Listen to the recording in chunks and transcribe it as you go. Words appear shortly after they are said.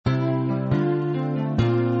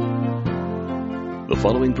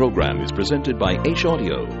following program is presented by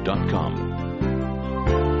haudio.com.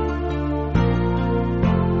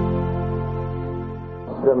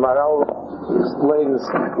 The Maharal explains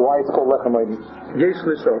why it's called Lechem Oini. Yesh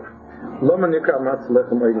Lishov, Loma Nikra Matzah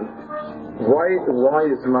Lechem Oini. Why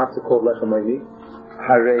is Matzah called Lechem Oini?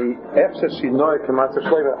 Harei Efshe Shinoi K'Matzah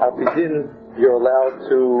Shleima Abidin. You're allowed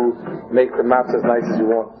to make the matzah as nice as you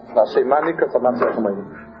want.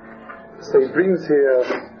 So he brings here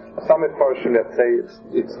some portion that say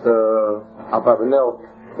it's the Abavanel,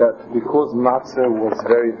 that because matzah was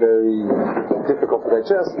very, very difficult to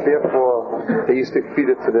digest, therefore they used to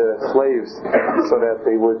feed it to the slaves so that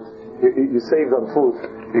they would, you saved on food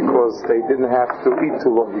because they didn't have to eat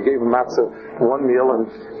too long. You gave them matzah one meal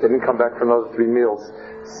and they didn't come back for another 3 meals.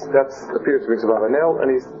 That appears to be Abavanel,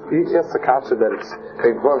 and he has to capture that it's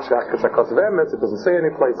it doesn't say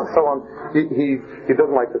any place and so on. He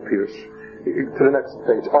doesn't like the Pirush. To the next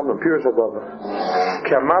page. Pirush Haggadah.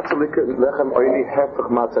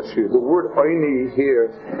 The word oini here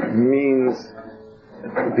means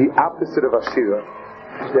the opposite of ashira.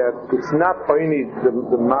 That it's not oini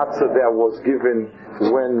the matzah that was given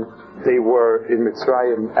when they were in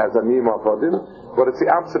Mitzrayim as anim avodim, but it's the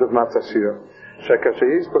opposite of matzah ashira.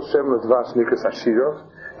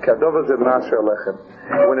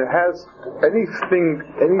 When it has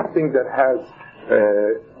anything that has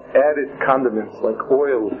added condiments like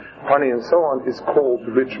oil, honey, and so on, is called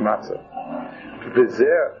rich matzah.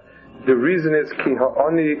 The reason is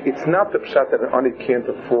it's not the pshat that an ani can't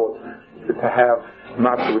afford to have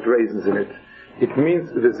matzah with raisins in it. It means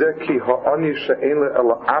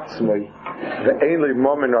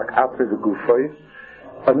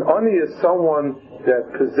an ani is someone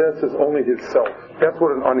that possesses only himself. That's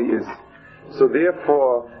what an ani is. So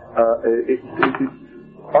therefore,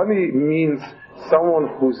 ani means someone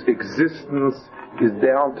whose existence is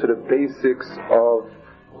down to the basics of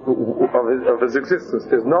his existence.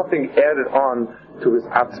 There's nothing added on to his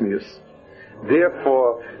atzmius.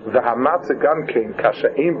 Therefore, the hamatzah gamkein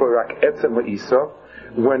kasha ein bo rak etzem ha'isa,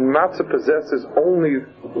 when matzah possesses only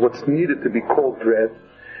what's needed to be called bread,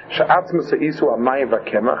 she'atzmus ha'isu amayim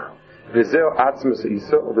v'kemach, v'zeo atzmus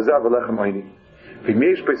ha'isu, v'zeo v'lechem oini.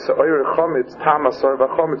 V'meish b'sa'oyer chometz tam asor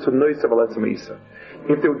v'chometz u'noisa v'lechem ha'isa.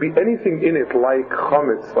 If there would be anything in it like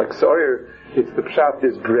chometz, like sa'oyer, it's the pshat,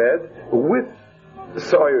 is bread with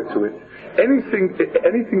sa'oyer to it. Anything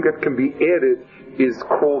that can be added is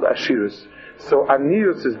called ashirus. So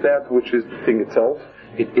aniyus is that which is the thing itself.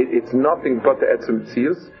 It's nothing but the etzem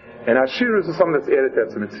mitzius, and ashirus is something that's added to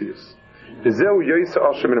etzem mitzius.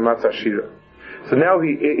 So now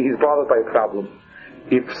he's bothered by a problem.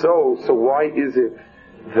 If so why is it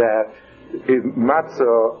that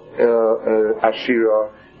matzah ashira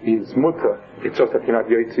is mutter? It's just that you're not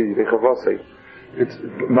yoytzi vechavosei. It's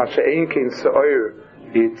masha'ein kein sa'oyer.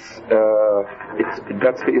 It's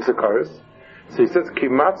that's the isakaris. So he says ki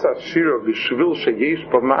matzah ashira v'shvil sheyesh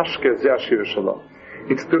b'mashke ze ashira shalom.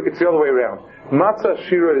 It's the other way around. Matzah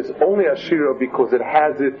ashira is only ashira because it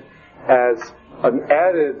has it as an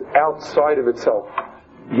added outside of itself.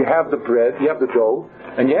 You have the bread, you have the dough,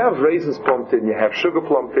 and you have raisins plumped in, you have sugar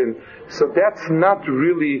plumped in. So that's not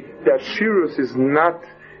really, the ashirus is not,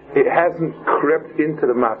 it hasn't crept into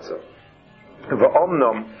the matzah.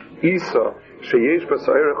 V'omnom isa sheyesh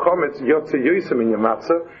b'sa'ir chometz yotze yosem in your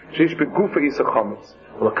matzah sheyesh begufa isa chometz.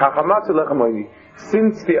 L'kacha matzah lechem oini.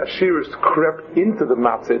 Since the ashirus crept into the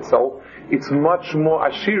matzah itself, it's much more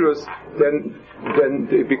ashirus than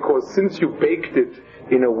because since you baked it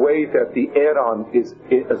in a way that the add-on is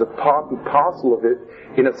as a part and parcel of it,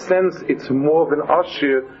 in a sense it's more of an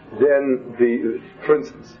ashir than for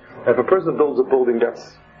instance, if a person builds a building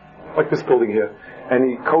that's like this building here, and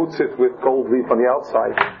he coats it with gold leaf on the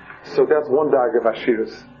outside, so that's one dag of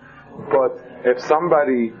ashirus. But if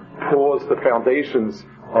somebody pours the foundations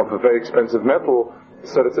of a very expensive metal,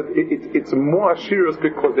 so it's more ashirus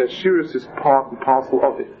because the ashirus is part and parcel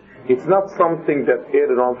of it. It's not something that's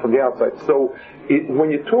added on from the outside. So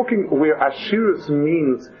when you're talking where ashirus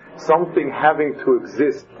means something having to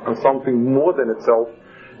exist and something more than itself,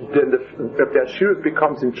 then if the ashirus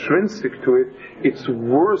becomes intrinsic to it, it's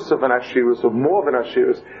worse of an ashirus or more of an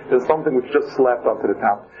ashirus than something which just slapped onto the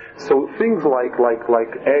top. So things like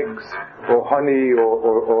eggs or honey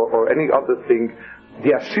or any other thing,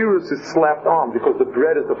 the ashirus is slapped on because the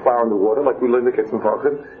bread is the flour and the water, like we learned in the Ketzim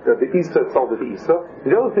Varchim, that the isa itself is the isa.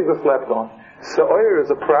 The other things are slapped on. Sa'oyer is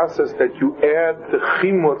a process that you add the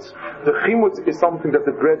chimutz. The chimutz is something that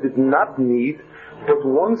the bread did not need, but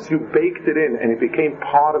once you baked it in and it became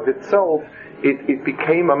part of itself, it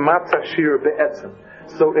became a matzah shir be'etzem.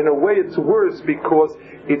 So in a way it's worse because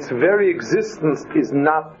its very existence is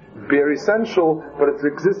not bare essential, but its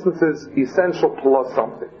existence is essential plus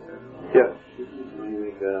something. Yeah.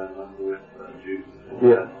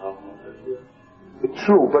 Yeah.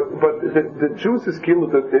 True, but the juice is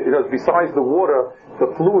killed. Besides the water,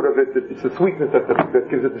 the fluid of it, it's the sweetness that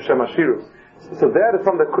gives it the Shem Ashirus. So that is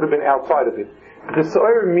something that could have been outside of it. The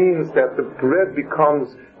soyer means that the bread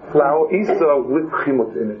becomes flour isa with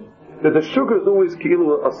chimut in it. The sugar is always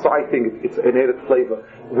a side thing. It's an added flavor.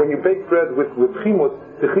 When you bake bread with chimut,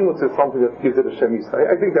 the chimut is something that gives it a Shem Isa.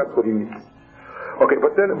 I think that's what he means. Okay,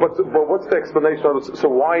 but what's the explanation of this? So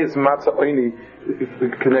why is matzah oini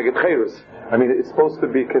keneged cheres? I mean, it's supposed to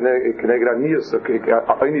be keneged aniyus.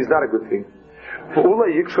 Oini is not a good thing.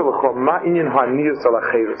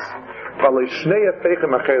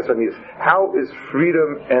 How is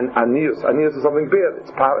freedom and aniyus? Aniyus is something bad.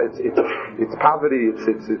 It's poverty.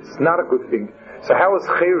 It's not a good thing. So how is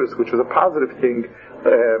cheres, which is a positive thing,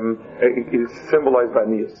 is symbolized by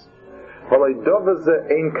aniyus?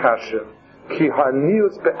 Ki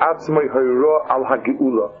hanius be'atzmai hayro al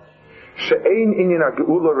hageula she'ein inyan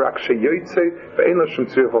hageula rak she'yoytze ve'ein lo shum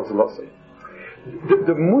tzirich al zlosei.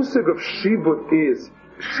 The musig of shibud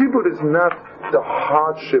is not the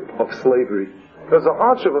hardship of slavery. There's a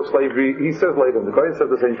hardship of slavery. He says later, the Kohen said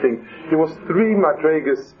the same thing. There was three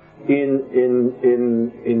madregas in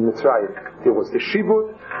Mitzrayim. There was the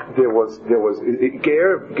shibud, there was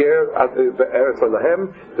ger be'eretz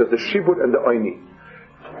lahem, there's the shibud and the oini.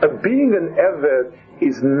 Being an Eved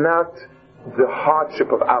is not the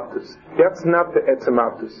hardship of Avdus. That's not the Etzem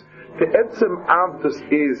Avdus. The Etzem Avdus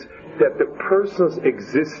is that the person's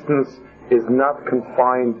existence is not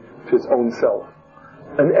confined to his own self.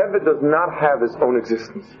 An Eved does not have his own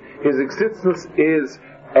existence. His existence is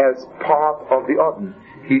as part of the Adon.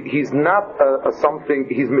 He's not something,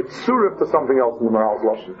 he's mitzurif to something else in the Maharal's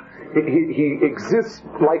Lashon. He exists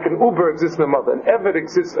like an Uber exists in a mother. An Eved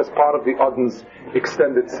exists as part of the Adon's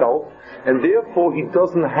extended self, and therefore he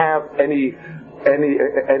doesn't have any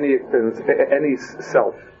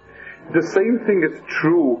self. The same thing is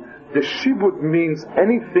true. The shibud means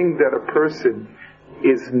anything that a person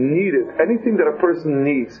is needed, anything that a person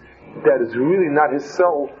needs that is really not his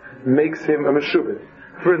self makes him a meshubed.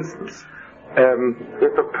 For instance,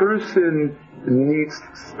 if a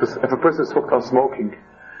person is hooked on smoking,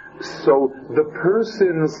 so the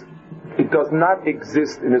it does not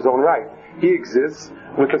exist in his own right. He exists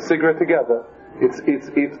with a cigarette together.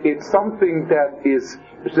 It's something that is,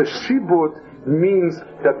 the shibud means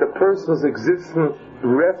that the person's existence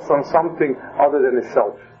rests on something other than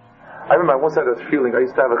himself. I remember I once had this feeling. I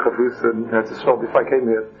used to have a chavrusa, and it's a show before I came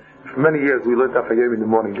here. For many years we learned Afayim in the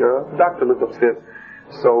morning. The doctor lived upstairs,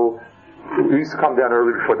 so we used to come down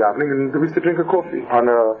early before davening, and we used to drink a coffee. On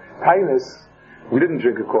a Tainus, we didn't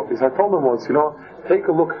drink a coffee. So I told him once, take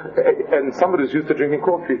a look, and somebody who's used to drinking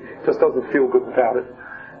coffee just doesn't feel good without it.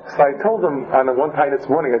 So I told him on one time this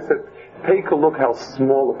morning, I said, take a look how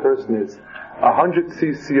small a person is. 100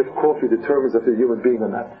 cc of coffee determines if you're a human being or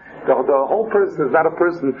not. The whole person is not a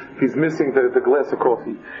person if he's missing the glass of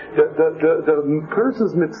coffee. The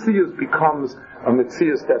person's mitzias becomes a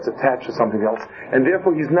mitzias that's attached to something else. And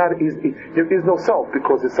therefore there is no self,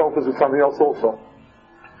 because his self is with something else also.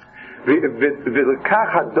 So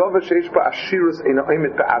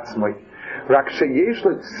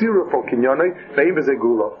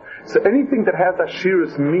anything that has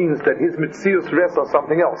ashirus means that his mitzius rests on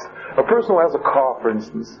something else. A person who has a car, for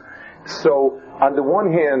instance. So on the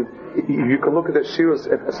one hand, you can look at the ashirus.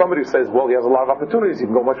 If somebody says, well, he has a lot of opportunities, he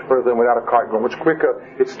can go much further than without a car, he can go much quicker.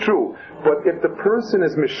 It's true. But if the person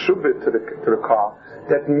is mishubit to the car,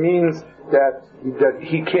 that means that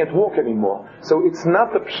he can't walk anymore. So it's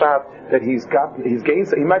not the pshat that he's gained.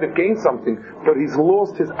 He might have gained something, but he's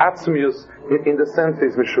lost his atzmius in the sense that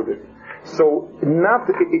he's mishubit. So not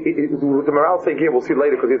the Maharal saying here, we'll see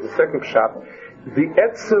later because here's the second pshat. The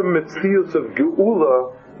etzem metzius of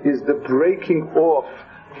geula is the breaking off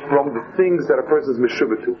from the things that a person is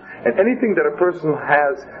mishubit to, and anything that a person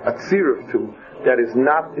has a tziruf to that is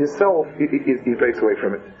not himself, he breaks away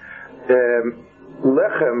from it.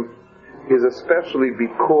 Lechem is especially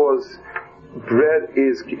because bread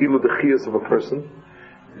is ki'ilu the chiyus of a person.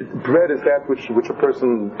 Bread is that which a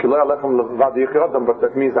person, but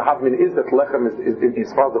that means the havmin is that lechem is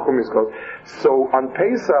as far as the chum is called. So on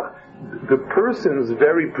Pesach, the person's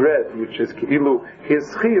very bread, which is ki'ilu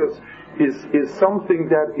his chiyus, is something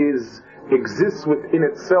that exists within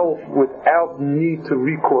itself without need to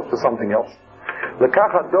recourse to something else.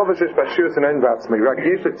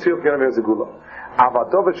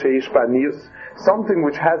 Something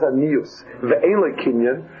which has a nius, ve'ein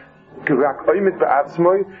lekinyan, Rak oimit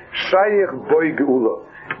ba'atzmoi, shayech boy geula.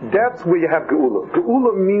 That's where you have geula.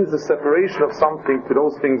 Geula means the separation of something to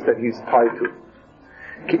those things that he's tied to.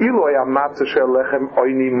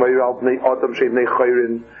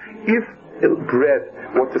 If bread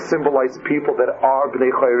was to symbolize people that are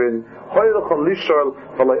bnei chayrin,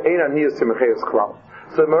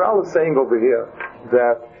 so Maharal is saying over here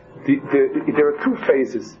that there are two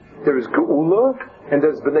phases. There is geula and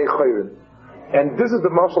there's bnei chayrin. And this is the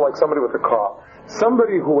mashal like somebody with a car.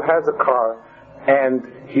 Somebody who has a car and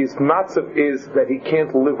his matzav is that he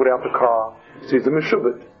can't live without the car, so he's a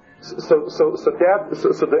meshubit. So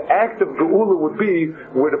the act of geula would be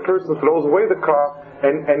where the person throws away the car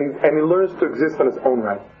and he learns to exist on his own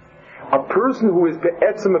right. A person who is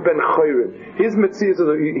be'etzem ben chayrin, his mitzvah is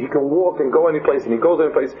that he can walk and go any place, and he goes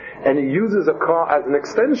any place, and he uses a car as an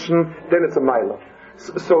extension, then it's a mila.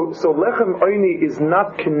 So lechem oini is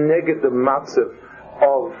not connected the matzav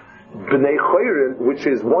of bnei chayrin, which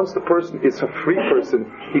is once the person is a free person,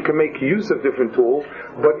 he can make use of different tools,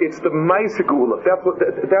 but it's the ma'aseh geula.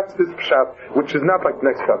 That's this pshat, which is not like the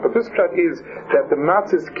next pshat, but this pshat is that the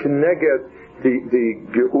matzah is connected the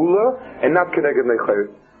geula and not connected bnei chayrin.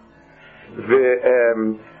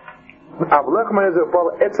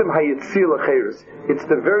 It's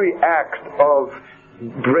the very act of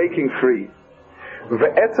breaking free. The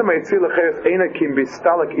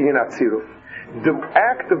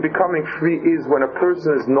act of becoming free is when a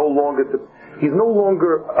person is no longer he's no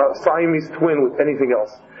longer a Siamese twin with anything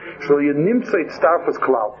else.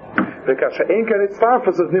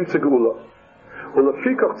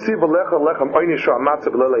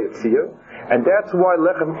 And that's why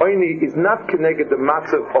lechem oini is not connected the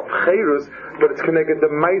matzav of chayrus, but it's connected the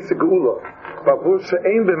ma'aseh geula.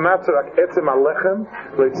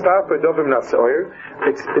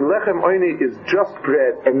 It's lechem oini is just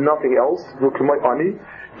bread and nothing else.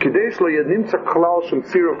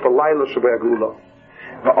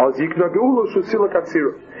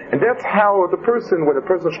 And that's how the person, when a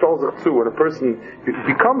person when a person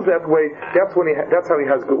becomes that way, that's how he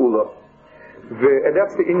has geula. And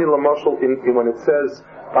that's the inyan lamashal in when it says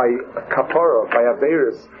by kapara, by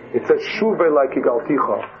averis, it says shuve like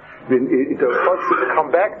igalticha.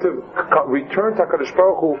 Come back to return to HaKadosh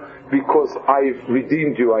Baruch Hu because I've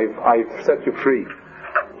redeemed you, I've set you free.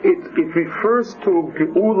 It refers to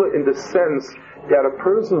geula in the sense that a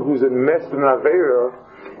person who's in mes and avera,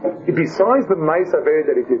 besides the nice avera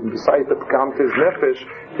that he did, besides the pekam to his nefesh,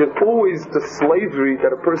 there's always the slavery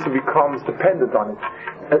that a person becomes dependent on it.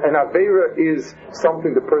 And avera is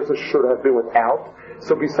something the person should have been without.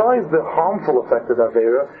 So besides the harmful effect of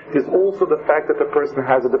avera, there's also the fact that the person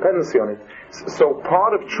has a dependency on it. So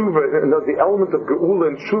part of tshuva, the element of geula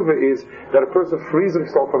and tshuva is that a person frees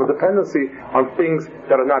himself from a dependency on things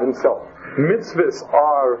that are not himself. Mitzvahs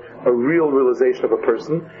are a real realization of a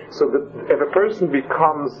person. So that if a person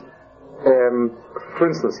becomes, for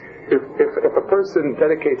instance, if a person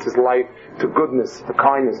dedicates his life to goodness, to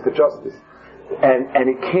kindness, to justice, and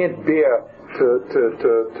he can't bear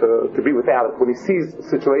to be without it, when he sees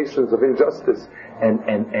situations of injustice and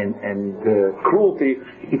cruelty,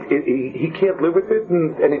 he can't live with it,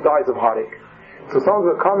 and he dies of heartache. So someone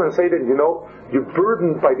will come and say that, you're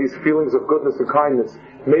burdened by these feelings of goodness and kindness.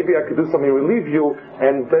 Maybe I could do something to relieve you,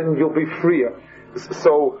 and then you'll be freer.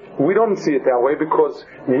 So we don't see it that way because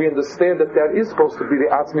we understand that is supposed to be the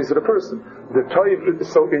atzmis of the person.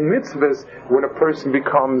 So in mitzvahs, when a person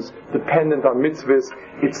becomes dependent on mitzvahs,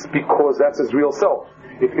 it's because that's his real self.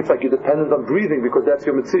 It's like you're dependent on breathing because that's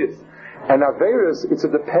your mitzvahs. And averis, it's a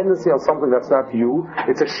dependency on something that's not you.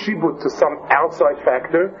 It's a shibut to some outside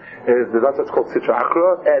factor. That's what's called sitra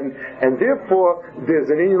achra. And therefore,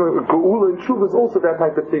 there's an inyan geula and tshuva is also that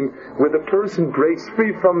type of thing, where the person breaks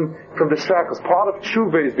free from the shackles. Part of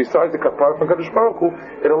tshuva is, besides the kapara from Kadosh Baruch Hu,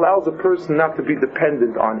 it allows a person not to be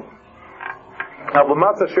dependent on it.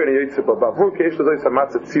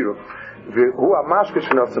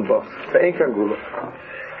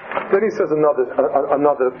 Then he says another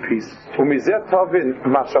piece. And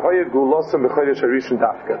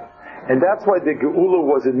that's why the Geula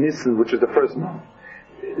was in Nisan, which is the first month.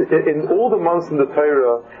 In all the months in the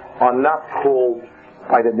Torah are not called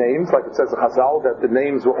by the names, like it says in Chazal, that the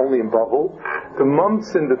names were only in Babel. The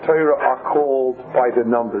months in the Torah are called by the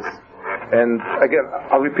numbers. And again,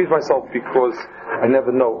 I'll repeat myself because I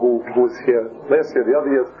never know who was here last year, the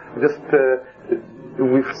other years.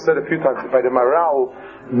 We've said a few times, by the Maharal,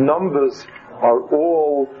 numbers are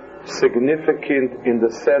all significant in the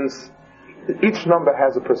sense that each number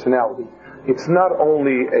has a personality. It's not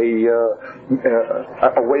only a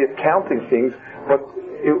way of counting things, but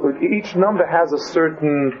each number has a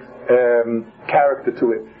certain character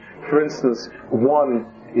to it. For instance, 1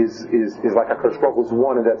 is like HaKadosh Baruch Hu's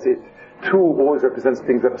 1 and that's it. 2 always represents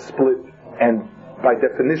things that are split and by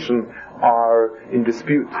definition are in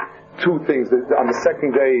dispute. 2 things that on the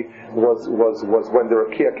second day was when the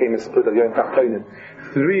Rakia came and split the Yom Tachtonim.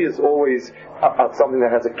 3 is always something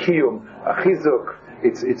that has a kiyum, a chizuk.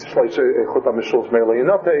 It's and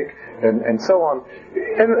so on,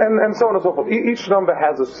 and so on and so forth. Each number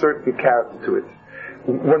has a certain character to it.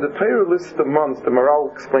 When the Torah lists the months, the Maharal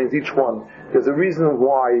explains each one. There's a reason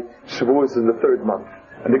why Shavuos is in the 3rd month.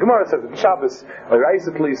 And the Gemara says that Shabbos,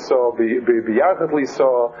 Reisatli saw, B'yarchatli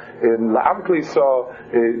saw, in La'amtli saw,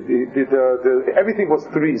 everything was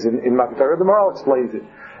 3s in Matan Torah. The Maharal explains it.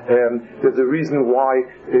 There's a reason why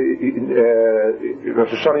Rosh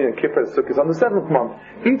Hashanah and Kippur is on the 7th month.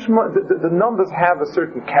 Each month, the numbers have a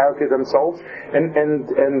certain character themselves,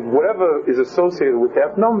 and whatever is associated with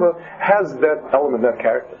that number has that element, that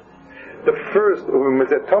character. The first,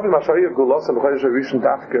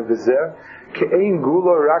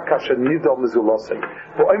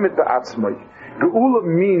 Geula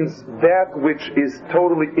means that which is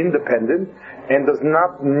totally independent and does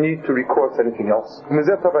not need to recourse to anything else. In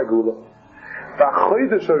other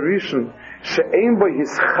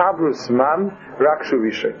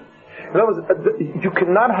words, you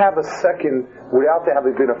cannot have a second without there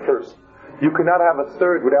having been a first. You cannot have a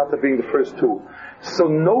third without there being the first 2. So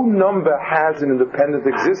no number has an independent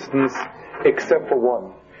existence except for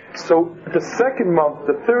 1. So the 2nd month,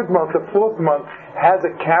 the 3rd month, the 4th month has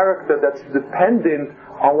a character that's dependent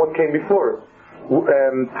on what came before it.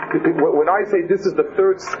 When I say this is the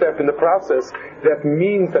 3rd step in the process, that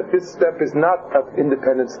means that this step is not an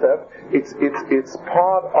independent step. It's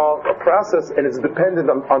part of a process and it's dependent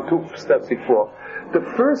on 2 steps before. The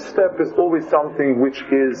first step is always something which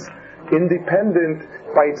is independent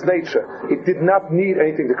by its nature. It did not need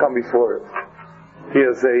anything to come before it.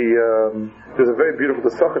 There's a very beautiful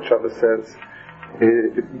Pesach Shabbos says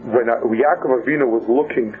when Yaakov Avinu was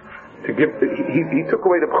looking to give, he took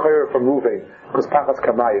away the b'chayra from Ruvain because Pachas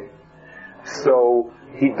Kamayim. So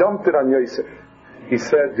he dumped it on Yosef. He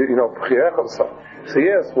said, So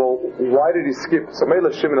yes, well, why did he skip? So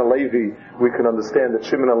Mela Shimon and Levi, we can understand that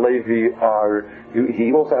Shimon and Levi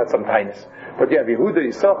he also had some tinus. But yeah, Yehuda,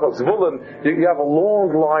 Yisachar, Zvulun, you have a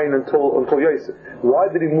long line until Yosef. Why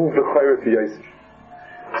did he move the Chayra to Yosef?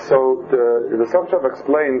 So the Sofshab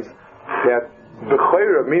explains that the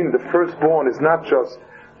Chayra, meaning the firstborn, is not just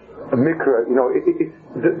a mikra.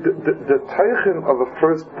 The teichin of a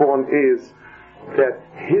firstborn is that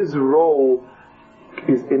his role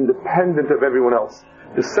is independent of everyone else.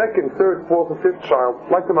 The 2nd, 3rd, 4th, and 5th child,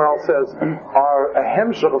 like the Maharal says, are a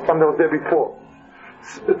hemshach of something that was there before.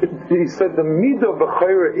 He said the midah of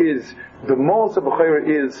b'chayra is, the most of b'chayra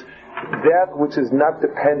is that which is not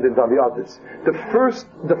dependent on the others. The first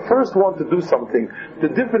one to do something, the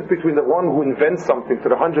difference between the one who invents something to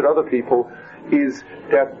the 100 other people is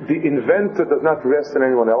that the inventor does not rest on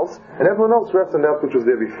anyone else, and everyone else rests on that which was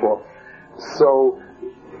there before. So,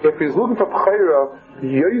 if he's looking for b'chayra,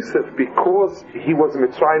 Yosef, because he was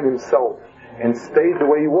Mitzrayim himself and stayed the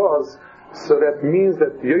way he was, so that means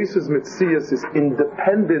that Yosef's Metzias is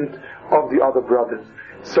independent of the other brothers.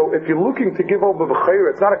 So if you're looking to give over b'chayra,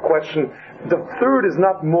 it's not a question. The 3rd is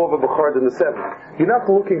not more of a b'chayra than the 7th. You're not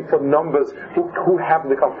looking for numbers who happen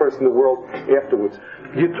to come first in the world afterwards.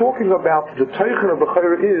 You're talking about the teichin of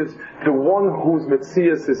b'chayra is the one whose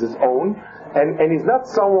Metzias is his own. And he's not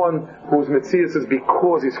someone whose Metzias is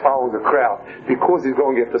because he's following the crowd, because he's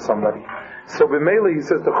going after somebody. So b'meila he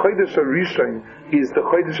says the Chodesh HaRishon is the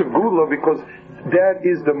Chodesh of Geula because that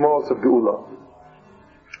is the most of Geula.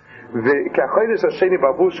 2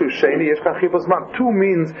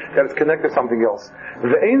 means that it's connected to something else.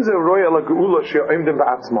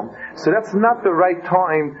 So that's not the right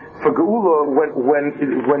time for Geula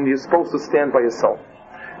when you're supposed to stand by yourself.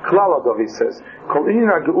 Klal he says,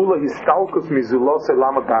 Geula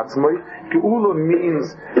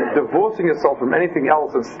means divorcing yourself from anything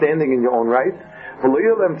else and standing in your own right. And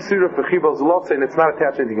it's not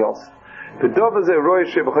attached to anything else. The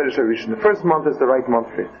first month is the right month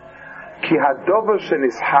for it.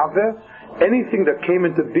 Anything that came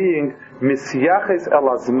into being, and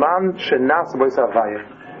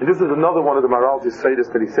this is another one of the Maharal's Yisaitis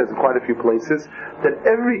that he says in quite a few places, that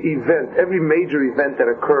every major event that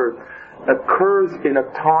occurs in a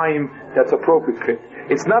time that's appropriate for it.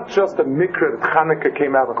 It's not just a mikra that Chanukah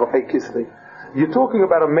came out of Chafei Kislev. You're talking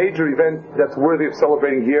about a major event that's worthy of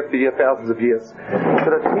celebrating year after year, thousands of years. So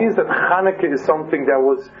that means that Chanukah is something that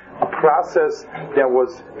was a process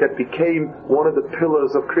that became one of the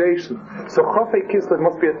pillars of creation. So Chafei Kislev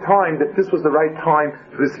must be a time that this was the right time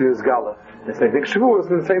for this year's Gala. the same thing Shavuos,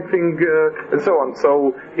 and the same thing, and so on.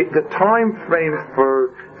 So the time frame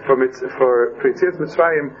for Yetzias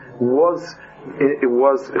Mitzrayim was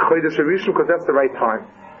Chodesh Rishon, because that's the right time.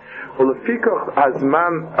 Ulefikach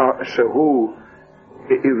Azman Shahu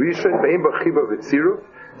Rishon Ve'im B'Chiba V'Tziruf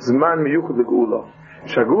Zman Miyuchad L'Geula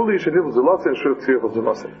Shaguli Sheniv Zolase and Shur Tziruf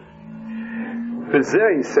Zolase. V'zeh,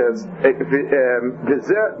 he says,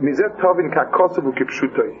 V'zeh Mizeh Tovin Ka'Kosav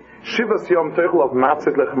U'Kipshutoi Shivas Yom Teichel of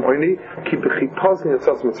Matzet Lechem Oini Ki B'Chipaz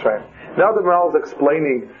Yetzias Mitzrayim. Now the Maharal is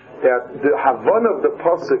explaining that the Havana of the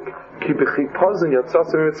Pasuk Ki B'Chipaz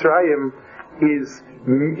Yetzias Mitzrayim is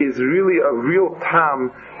really a real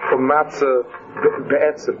tam for matzah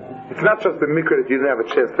be'etzim. It's not just the mikra that you didn't have a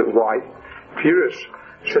chance to. Why? Pirish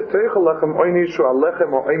sheteichel lechem oini shu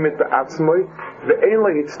alechem oimet be'atzmoi ve'ein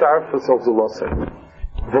lehitztarfus al zulosei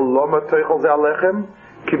v'loma teichel ze alechem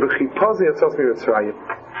ki b'chipaz yatzos mitzrayim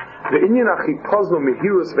ve'inyan achipaz no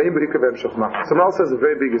mehirus ve'in berika v'emshach mach. So Maharal says a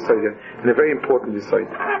very big aside here, and a very important aside.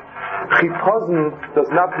 Chipazn does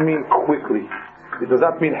not mean quickly. It does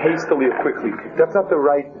not mean hastily or quickly. That's not the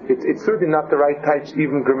right, it's certainly not the right taich,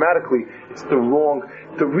 even grammatically. It's the wrong.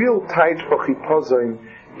 The real taich for chipazon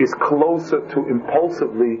is closer to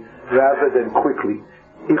impulsively rather than quickly.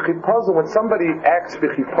 In chipazon, when somebody acts for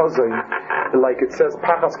chipazon, like it says,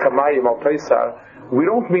 pachas kamayim al paisar, we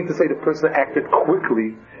don't mean to say the person acted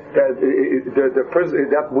quickly. The person,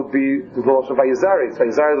 that would be the Lashon Vayizaris.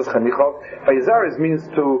 Vayizaris is chanichov. Vayizaris means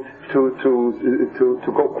to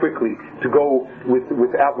go quickly, to go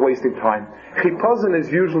without wasting time. Chipazon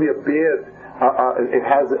is usually a bad. It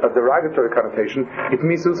has a derogatory connotation. It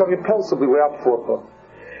means to do something impulsively without forethought.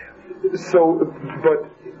 So, but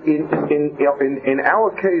in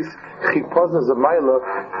our case, chipazon is a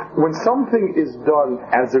maila. When something is done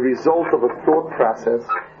as a result of a thought process,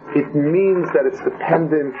 it means that it's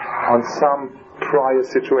dependent on some prior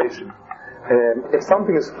situation. If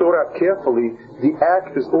something is thought out carefully, the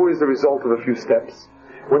act is always the result of a few steps.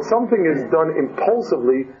 When something is done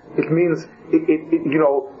impulsively, it means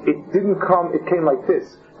it didn't come. It came like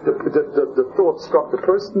this. The thought struck the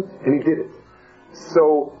person, and he did it.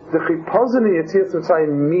 So the chipazon in Yetzias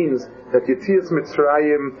Mitzrayim means that Yetzias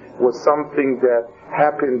Mitzrayim was something that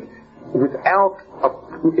happened without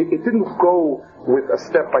it didn't go with a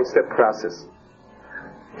step-by-step process.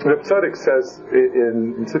 The Tzaddik says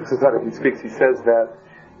in Sixth Tzaddik, he speaks. He says that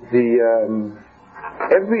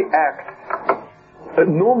every act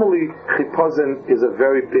normally chipazon is a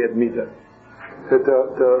very bad midah. That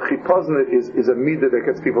the chipazon is a midah that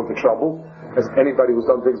gets people into trouble, as anybody who's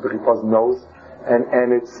done things with chipazon knows. And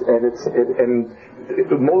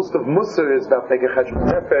most of Musar is about making cheshbon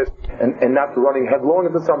nefesh and not running headlong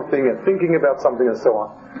into something and thinking about something and so on.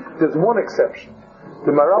 There's one exception.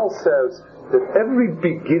 The Maharal says that every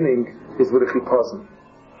beginning is with a chipazon.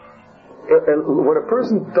 When a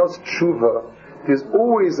person does tshuva, there's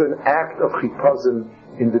always an act of chipazon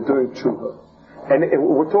in the doing tshuva, and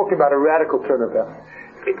we're talking about a radical turnabout.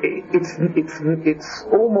 It's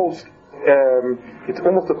almost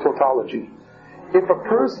a tautology. If a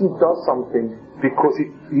person does something because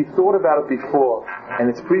he thought about it before and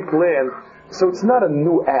it's pre-planned, so it's not a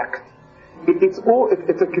new act. It's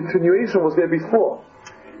a continuation of what was there before.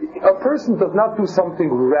 A person does not do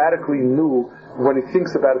something radically new when he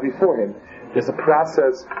thinks about it beforehand. There's a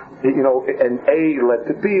process, and A led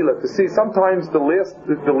to B, led to C. Sometimes the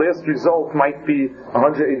last result might be a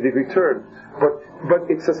 180-degree turn, but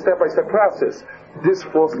it's a step-by-step process. This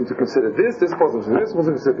falls into consider this falls into this, falls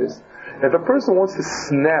into this. If a person wants to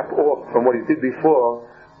snap off from what he did before,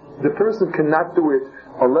 the person cannot do it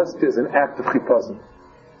unless there's an act of chipazon.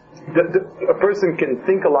 A person can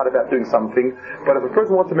think a lot about doing something, but if a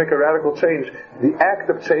person wants to make a radical change, the act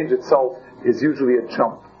of change itself is usually a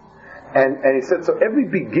jump. And he said, so every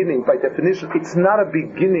beginning, by definition, it's not a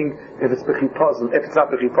beginning if it's b'chipazon, if it's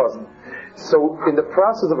not b'chipazon. So in the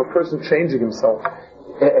process of a person changing himself,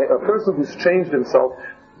 a person who's changed himself,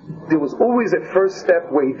 there was always a first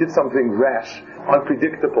step where he did something rash,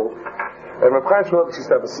 unpredictable. And Reb Chaim Shmulevitz used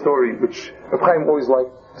to have a story which Reb Chaim always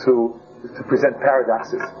liked to present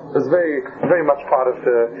paradoxes. It was very, very much part of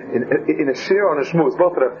in a shir or in a shmuz,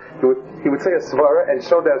 both of them. He would say a svara and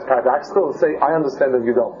show that it's paradoxical and say, I understand and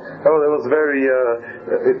you don't. Oh, that was very,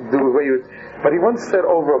 the way but he once said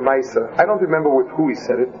over a maisa, I don't remember with who he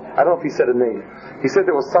said it, I don't know if he said a name. He said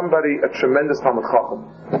there was somebody, a tremendous Talmid Chacham,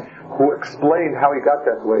 who explained how he got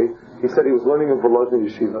that way. He said he was learning in Volozhin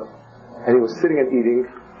Yeshiva, and he was sitting and eating,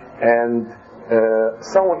 and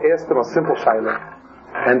someone asked him a simple shayla,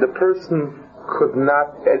 and the person could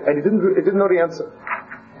not, and he didn't know the answer.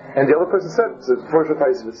 And the other person said, it's for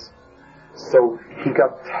Taisvis. So he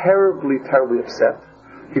got terribly, terribly upset.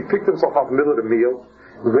 He picked himself up in the middle of the meal,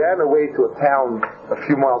 ran away to a town a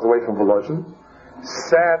few miles away from Volozhin,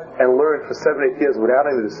 sat and learned for 7-8 years without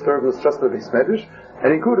any disturbance, just the Beis Medrash,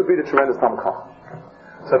 and he grew to be the tremendous Talmid Chacham.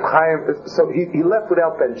 So he left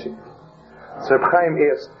without benching. So Reb Chaim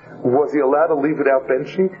asked, was he allowed to leave without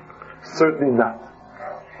benching? Certainly not.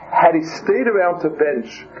 Had he stayed around to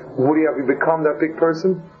bench, would he have become that big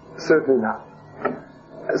person? Certainly not.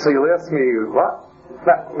 So you'll ask me, what?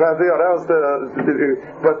 But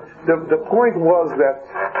the point was that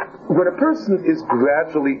when a person is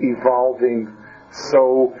gradually evolving,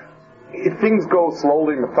 so things go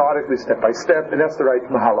slowly, methodically, step by step, and that's the right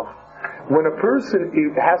mahalach. When a person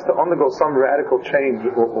has to undergo some radical change,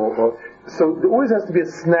 so there always has to be a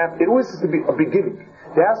snap. It always has to be a beginning.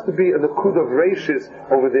 There has to be a nakud of reishis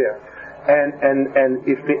over there, and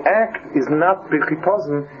if the act is not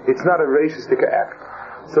b'chipazon, it's not a reishistic act.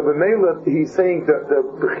 So b'meila, he's saying that the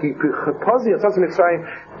b'chipazon of Mitzrayim,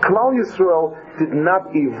 Klal Yisrael did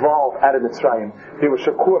not evolve out of Mitzrayim. They were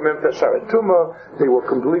shakur memta sharetuma. They were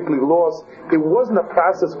completely lost. It wasn't a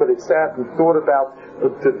process where they sat and thought about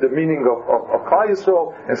the meaning of Klal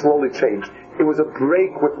Yisrael and slowly changed. It was a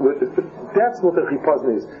break that's what the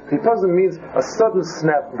chipazon is. Chipazon means a sudden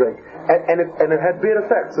snap break. And it had bad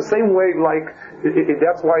effects. The same way,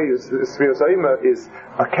 that's why Sfira Saima is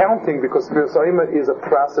accounting, because Sfira Saima is a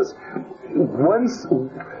process.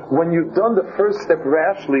 When you've done the first step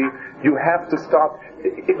rashly, you have to start.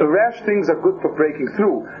 Rash things are good for breaking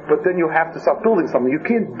through, but then you have to start building something. You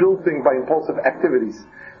can't build things by impulsive activities.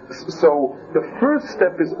 So the first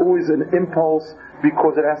step is always an impulse,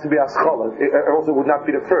 because it has to be aschala, or else it would not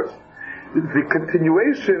be the first. The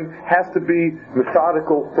continuation has to be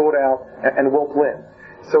methodical, thought out, and well planned.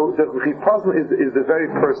 So the chipazon is the very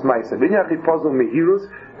first ma'aseh. V'inyan chipazon mehirus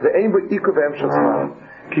ve'ein bo ikar be'em shazman.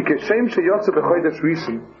 Ki keshem sheyotze b'chodesh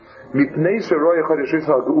rishon mipnei sheroya chodesh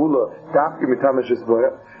rishon ha'geula dafke mitamash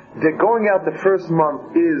esboya. They're going out the first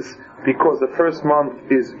month is because the first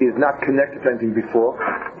month is not connected to anything before.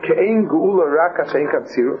 Ke'ein geula raka she'ein kan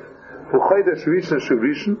tziruf v'chodesh rishon shu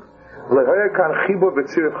rishon lehoya kan chibur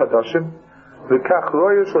b'tziruf chadashim v'kach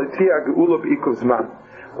roya shleiti ha'geula b'ikar zman.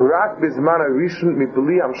 Rak bizman harishon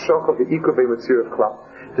mibli hamshocha v'ikar be'metziruf klal.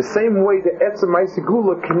 The same way the etzem ma'aseh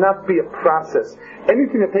geula cannot be a process.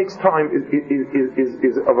 Anything that takes time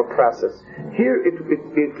is of a process. Here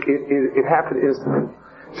it happened instantly.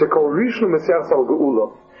 Shekol rishon meseach al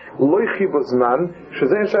geula loy chibur zman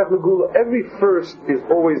shezein shayach legeula. Every first is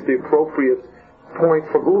always the appropriate point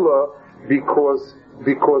for geula because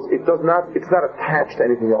it's not attached to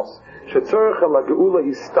anything else. For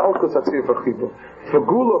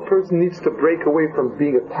geula, a person needs to break away from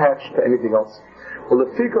being attached to anything else. So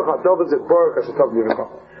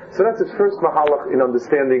that's his first mahalach in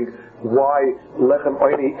understanding why lechem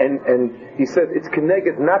oini, and he said it's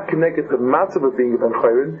keneged, not keneged the matzav of being a ben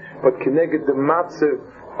chayrin, but keneged the matzav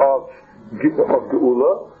of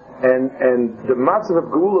geula, and the matzav of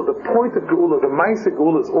geula, the point of geula, the ma'aseh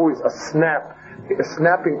geula is always a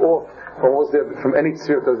snapping off from any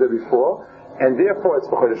tzir that was there before, and therefore it's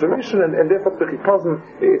b'chodesh rishon, and therefore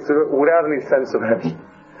it's without any sense of hemsh.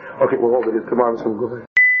 Okay, we'll hold it tomorrow. So we'll go back.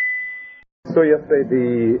 So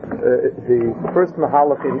yesterday the first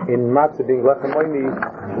mahalach in matzah being lechem oini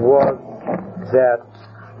was that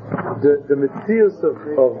the metzius of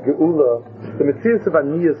geula, the metzius of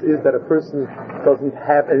aniyus is that a person doesn't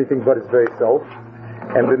have anything but his very self,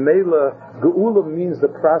 and b'meila geula means the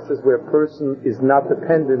process where a person is not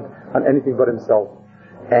dependent on anything but himself.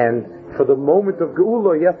 And for the moment of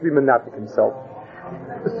geula, he has to be menatik himself.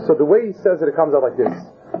 So the way he says it comes out like this: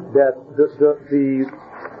 that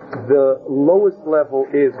the lowest level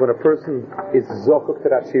is when a person is zokuk to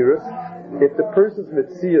ashirus. If the person's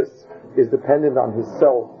metzius is dependent on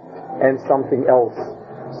himself and something else,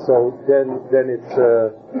 so then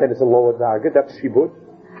it's a lower darga. That's shibud.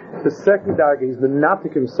 The second darga, he's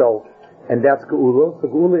menatik himself, and that's geula. So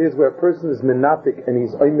geula is where a person is menatik and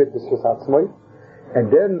he's oimid b'shus atzmai. And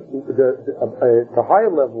then the higher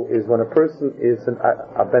level is when a person is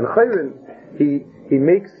a ben chayrin, he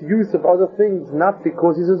makes use of other things, not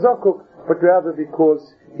because he's a zakuk, but rather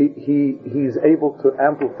because he's able to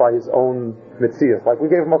amplify his own metzias. Like we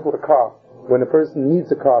gave him up with a car. When a person needs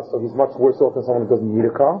a car, so he's much worse off than someone who doesn't need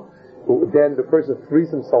a car, then the person frees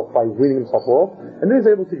himself by weaning himself off, and then he's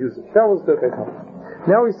able to use it. That was the Becham.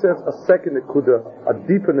 Now he says a second nekuda, a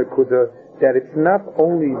deeper nekuda, that it's not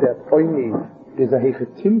only that oini is a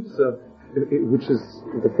hechetimtza, which is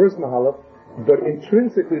the first mahalach, but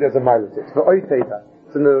intrinsically there's a miletic. V'oi teida.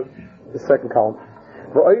 It's in the second column.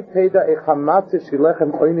 V'oi teida echamatze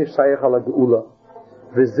shilechem oini shayach ala geula.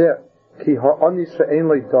 V'zeh ki ha'oni she'en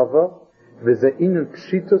loy dava v'ze inin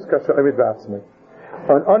pshitus kasher omed ba'atzmei.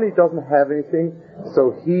 An ani doesn't have anything,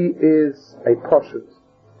 so he is a pashut.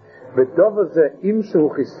 Even though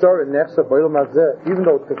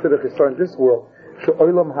it's considered chisar in this world,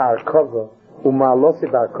 she'olam ha'arkava u'ma'alosi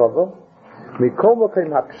ba'arkava, mikol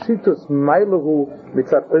v'kein ha'pshitus mailahu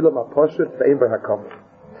mitzat olam ha'pashut ve'im b'ha'arkava.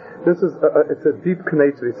 This is it's a deep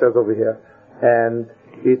connection, he says over here, and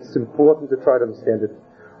it's important to try to understand it.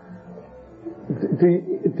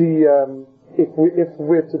 If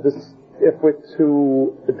we're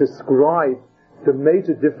to describe the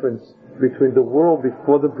major difference between the world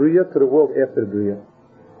before the Bria to the world after the Bria.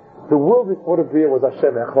 The world before the Bria was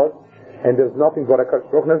Hashem Echad, and there's nothing but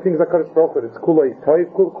HaKadosh Baruch Hu. Everything is HaKadosh Baruch Hu. It's Kulai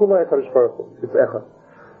Toiv, Kulai HaKadosh Baruch Hu. It's Echad.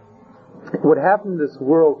 What happened in this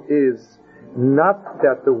world is not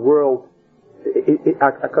that the world,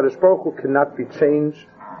 HaKadosh Baruch Hu cannot be changed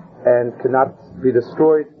and cannot be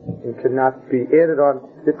destroyed and cannot be added on.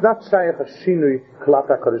 It's not Shayach HaShinui Klat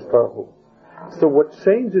HaKadosh Baruch Hu. So what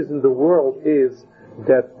changes in the world is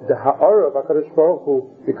that the ha'ara of HaKadosh Baruch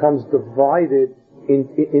Hu becomes divided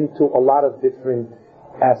into a lot of different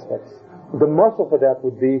aspects. The muscle for that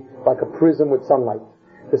would be like a prism with sunlight.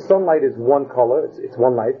 The sunlight is one color, it's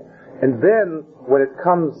one light, and then when it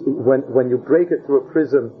comes, when you break it through a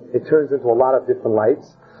prism, it turns into a lot of different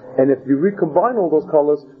lights, and if you recombine all those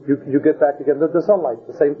colors, you get back again the sunlight,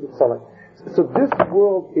 the same sunlight. So this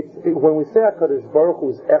world, when we say HaKadosh Baruch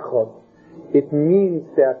Hu is Echad, it means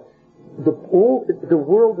that the world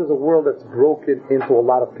is a world that's broken into a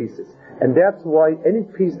lot of pieces, and that's why any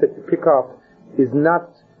piece that you pick up is not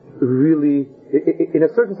really, in a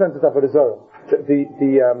certain sense, it's avodah zarah.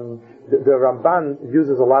 The Ramban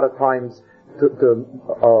uses a lot of times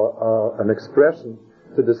an expression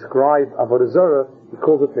to describe avodah zarah. He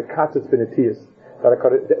calls it mekatzes b'netiyos.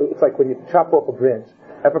 It's like when you chop off a branch.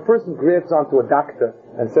 If a person grabs onto a doctor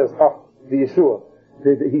and says, "Oh, the Yeshua,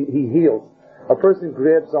 he heals." A person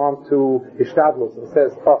grabs onto Ishtadlus and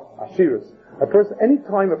says, "Oh, Ashirus."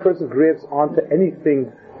 Anytime a person grabs onto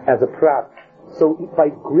anything as a prat, so by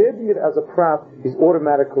grabbing it as a prat, he's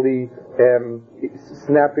automatically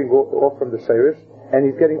snapping off from the shirish, and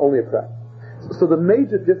he's getting only a prat. So the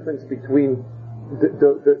major difference between the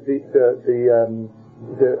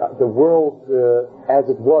world as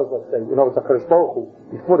it was, let's say, it's HaKadosh Baruch Hu,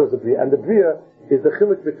 before there was the Bria, and the Bria is the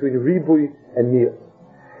chiluk between Ribui and Niyat.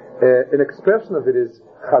 An expression of it is,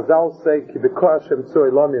 Chazal say, Ki b'ko Hashem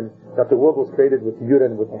tzor elamim, that the world was created with Yud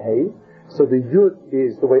and with the Hey. So the Yud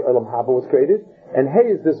is the way Olam Haba was created, and Hey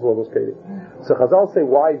is this world was created. So Chazal say,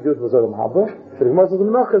 why Yud was Olam Haba? So the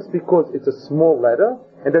Gemara says, because it's a small letter,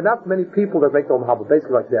 and there are not many people that make Olam Haba,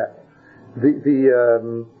 basically like that.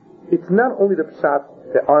 It's not only the pshat,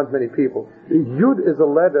 there aren't many people. Yud is a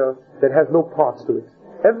letter that has no parts to it.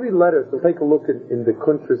 Every letter, so take a look in the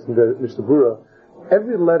Kuntris, in the Mishnah Berurah,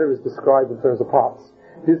 every letter is described in terms of parts.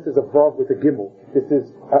 This is a vav with a gimel. This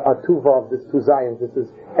is a two vav, this two zayins.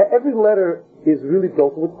 Every letter is really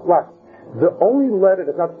built with flax. The only letter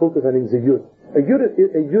that's not built with anything is a yud. A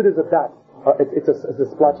yud is a dot. It's a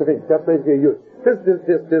splotch of ink. That's basically a yud.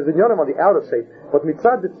 There's a yonim on the outer shape, but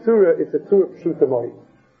mitzad the tzura is a tzura pshuta moi.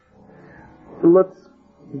 Let's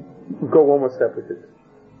go one more step with it.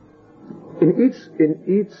 In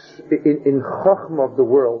Chachma of the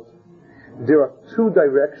world, there are two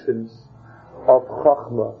directions of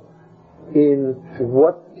Chachma in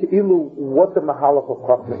what the Mahalach of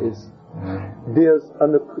Chachma is. There's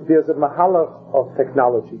a Mahalach of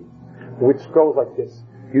technology, which goes like this.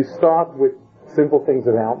 You start with simple things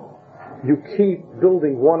around. You keep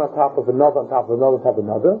building one on top of another, on top of another, on top of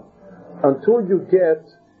another, until you get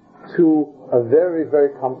to a very, very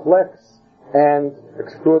complex and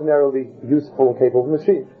extraordinarily useful and capable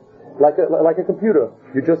machine. Like a computer.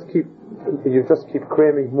 You just keep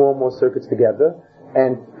cramming more and more circuits together,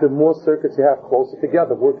 and the more circuits you have closer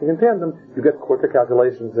together, working in tandem, you get quicker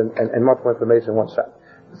calculations and much more information in one shot.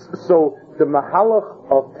 So the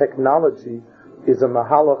mahalach of technology is a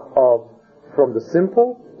mahalach of from the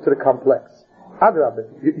simple to the complex. Adrabah,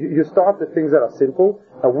 you start with things that are simple.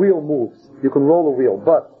 A wheel moves. You can roll a wheel,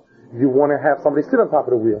 but you want to have somebody sit on top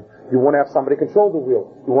of the wheel. You want to have somebody control the wheel.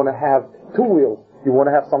 You want to have two wheels. You want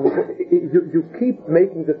to have somebody. You keep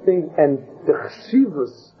making the thing, and the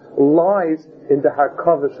chshivus lies in the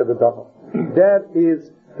harkavish of the davar. That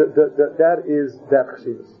is that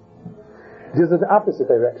chshivus. There's an opposite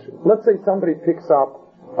direction. Let's say somebody picks up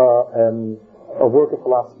a work of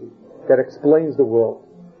philosophy that explains the world.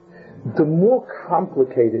 The more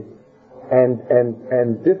complicated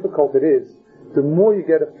and difficult it is, the more you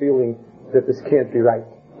get a feeling that this can't be right.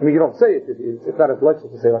 I mean, you don't say it. It's not intellectual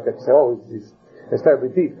to say like that. You say, it's terribly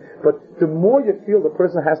deep. But the more you feel the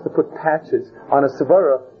person has to put patches on a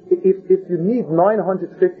svara, if you need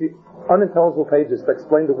 950 unintelligible pages to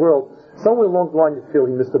explain the world, somewhere along the line you feel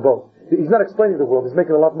he missed the boat. He's not explaining the world, he's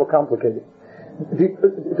making it a lot more complicated.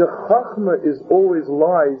 The chachma is always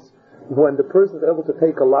lies when the person is able to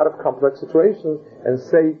take a lot of complex situations and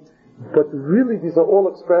say, but really these are all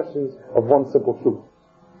expressions of one simple truth.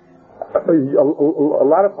 A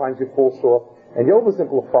lot of times you fall short and you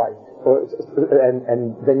oversimplify,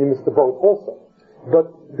 and then you miss the boat also.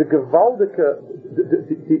 But the gewaldike,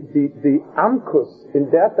 the amkus in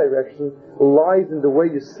that direction lies in the way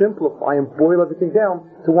you simplify and boil everything down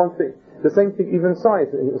to one thing. The same thing even in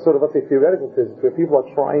science, in sort of, let's say, theoretical physics, where people are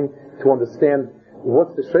trying to understand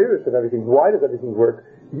what's the shayrish of everything, why does everything work.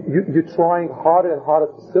 You're trying harder and harder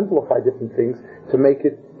to simplify different things to make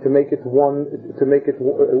it one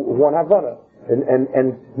Havana.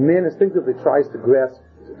 And man instinctively tries to grasp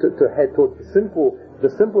to head towards the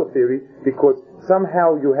simpler theory, because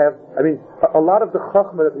somehow you have, a lot of the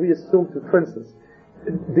chachma that we assume to, for instance,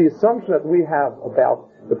 the assumption that we have about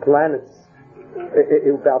the planets,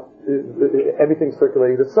 about everything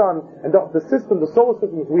circulating the sun, and the system, the solar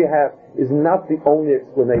system that we have is not the only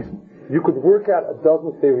explanation. You could work out a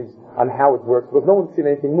dozen theories on how it works, but no one's seen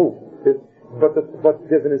anything move. But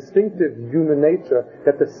there's an instinctive human nature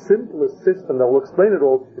that the simplest system that will explain it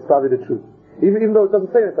all is probably the truth. Even though it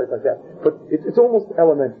doesn't say anything like that. But it's almost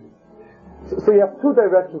elementary. So you have two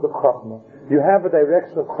directions of chachma. You have a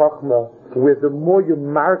direction of chachma where the more you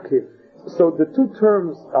mark it, so the two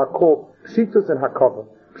terms are called pshitus and hakava.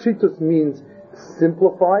 Pshitus means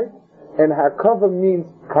simplified, and hakava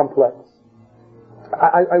means complex.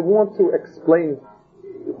 I want to explain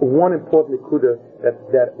one important nikuda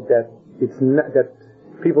that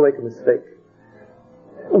people make a mistake.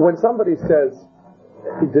 When somebody says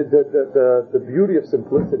the beauty of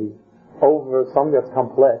simplicity over something that's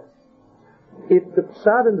complex, if the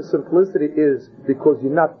pshat in the simplicity is because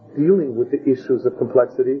you're not dealing with the issues of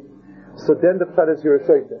complexity, so then the pshat is you're a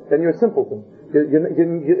shaitan, then you're a simpleton.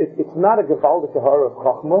 It's not a gevaldik tahara of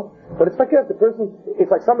chachma, but it's like the person. It's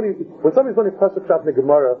like when somebody's learning pasuk pshat in the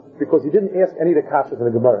Gemara because he didn't ask any of the kashas in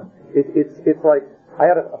the Gemara. It's like I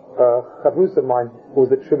had a chavus of mine who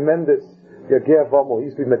was a tremendous yager vamo. He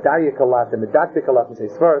used to be medayik a lot and medaktik a lot and say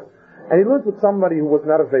svaras, and he learned with somebody who was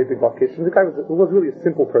not a very big bakish. The guy was really a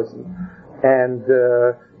simple person, and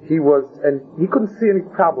he couldn't see any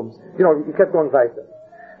problems. He kept going weiter.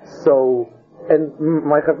 So, and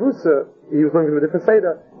my chavrusa, he was learning from a different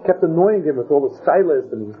seder, kept annoying him with all the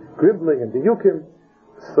stylists and gribbling and the yukim.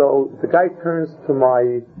 So the guy turns to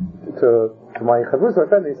my chavrusa, my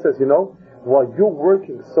friend, and he says, while you're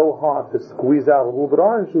working so hard to squeeze out a little bit of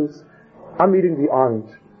orange juice, I'm eating the orange.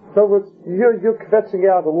 In other words, you're kvetching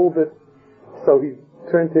out a little bit. So he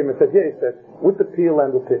turned to him and said, he said, with the peel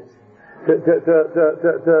and the pits. There's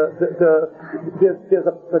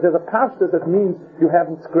a pasta that means you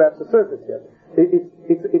haven't scratched the surface yet.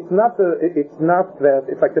 It's not that,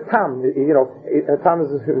 it's like the tam, a tam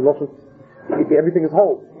is, everything is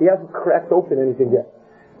whole. He hasn't cracked open anything yet.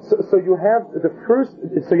 So you have a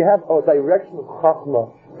direction of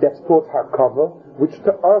chachma that's towards hakava, which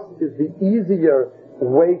to us is the easier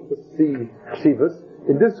way to see shivas.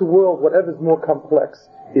 In this world, whatever's more complex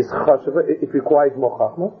is chashava, it requires more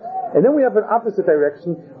chachma. And then we have an opposite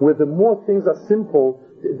direction where the more things are simple,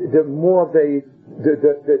 the more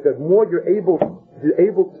you're able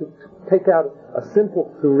to take out a simple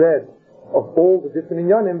thread of all the different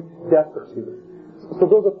inyanim. That's the chivas. So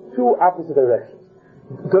those are two opposite directions.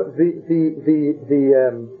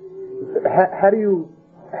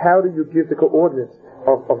 How do you give the coordinates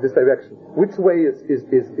of this direction? Which way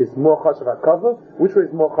is more chashav hakava? Which way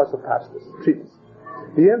is more chashav pashtus? Chivas.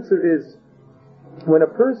 The answer is, when a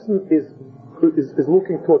person is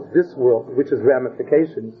looking towards this world, which is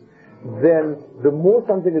ramifications, then the more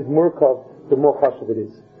something is murkav, the more chashav it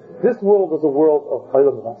is. This world is a world of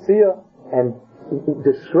haylam v'asiyah, and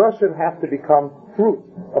the shrushim have to become fruit.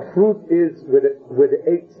 A fruit is where the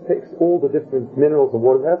eight takes all the different minerals and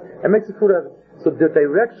water it has and makes a fruit out of it. So the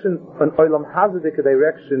direction, an olam hazadik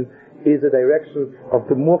direction, is a direction of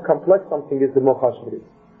the more complex something is, the more chashav it is.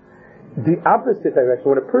 The opposite direction,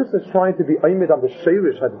 when a person is trying to be aimed on the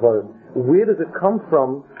sheirish hadvarim, where does it come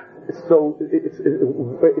from? So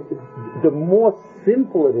the more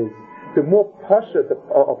simple it is, the more pasha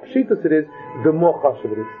of pshitus it is, the more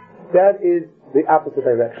chashav it is. That is the opposite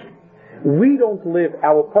direction. We don't live,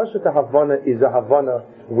 our pasha to havana is a havana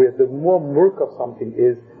where the more murk of something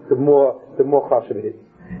is, the more chashav it is.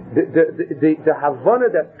 The havana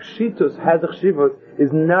that pshitus has a chshivos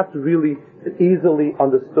is not really easily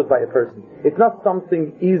understood by a person. It's not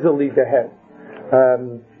something easily behead.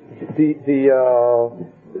 So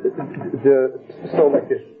like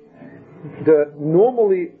this.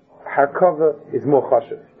 Normally Haggadah is more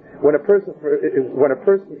chashiv. When a person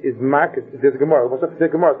is market, there's a Gemara. The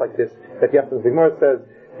Gemara is like this. That the Gemara says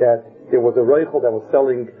that there was a reichel that was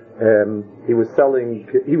selling. He was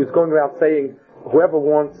going around saying, whoever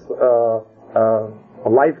wants a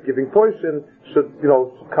life-giving portion should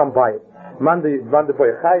come buy it. Mande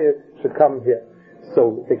boyachaya should come here.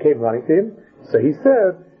 So they came running to him. So he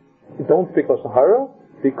said, don't speak Lashon Hara,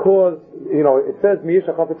 because it says So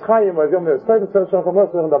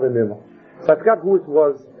I forgot who it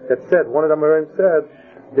was that said. One of the Amoraim said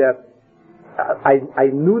that I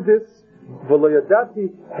knew this.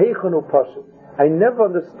 I never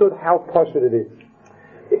understood how pashut it is.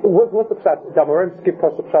 What's the pshat? The Amoraim skipped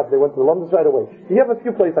pashut. They went to the London right away. You have a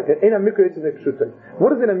few places like that. What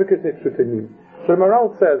does Eina Mikra mean? So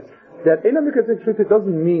Maharal says that Eina Mikra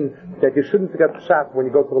doesn't mean that you shouldn't forget pshat when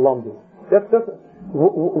you go to the London.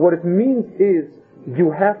 What it means is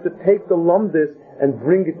you have to take the London and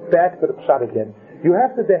bring it back to the pshat again. You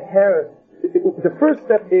have to the first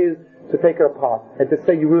step is to take it apart and to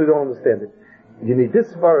say you really don't understand it. You need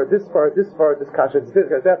this far, this kasha,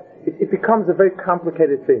 that. It becomes a very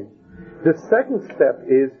complicated thing. The second step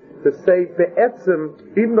is to say be'etzem,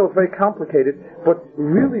 even though it's very complicated, but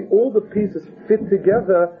really all the pieces fit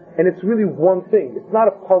together and it's really one thing. It's not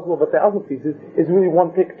a puzzle of 1,000 pieces, it's really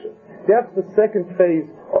one picture. That's the second phase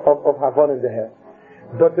of Havan in the head.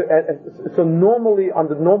 But so normally,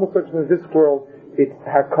 under normal circumstances in this world,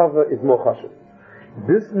 Haggadah is more chashuv.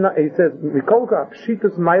 This he says, in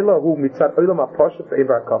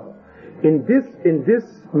this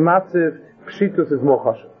massive pshitus is more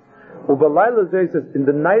chashuv. Ubalayla says, in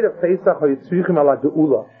the night of Pesach, hayitzrichim ala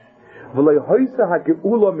geula, v'lei hoysa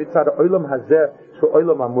hageula mitzad olam hazeh shu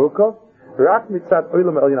olam hamurkav, rak mitzad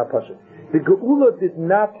olam elyon hapashut. The geula did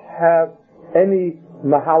not have any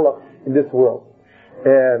mahalach in this world,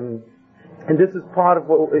 and this is part of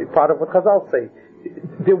what Chazal say.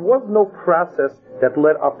 There was no process that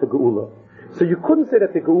led up to geula, so you couldn't say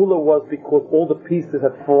that the geula was because all the pieces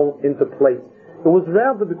had fallen into place. It was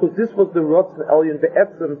rather because this was the Ratzon Elyon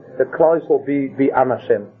Be'etzem that Klal Yisrael be Am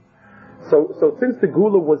Hashem. So since the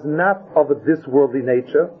geula was not of a this worldly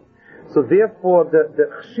nature, so therefore the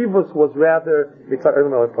chshivus was rather Mitzad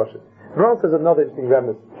Olam Elyon Pashut. Maharal says another interesting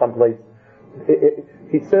remes someplace. It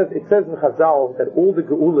says in Chazal that all the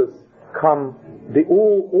geulas come,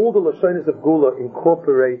 all the lashonis of geula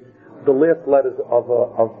incorporate the last letters of a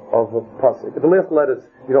pasuk. The last letters,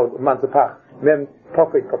 Manzapach, Mem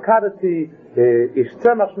Pafet Kakadati, Ish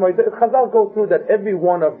Tzemach Shmoy. Chazal go through that every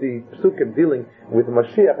one of the psukim dealing with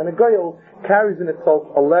Mashiach and a Goyal carries in itself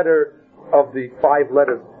a letter of the 5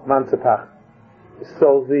 letters Manzapach.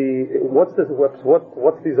 So what's these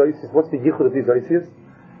oasis? What's the yichud of these oasis?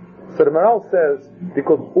 So the Maharal says,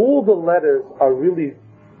 because all the letters are really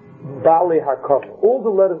Bali Haggadah. All the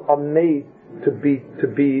letters are made to be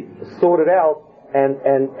sorted out and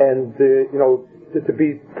to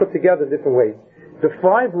be put together in different ways. The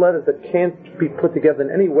 5 letters that can't be put together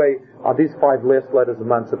in any way are these 5 last letters of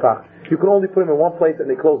Manzapach. You can only put them in one place and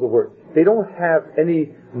they close the word. They don't have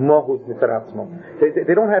any mahus mitzaratzmon.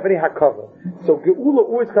 They don't have any Haggadah. So geula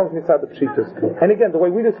always comes mitzad the pshitus. And again, the way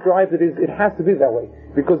we described it is, it has to be that way.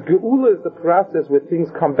 Because geula is the process where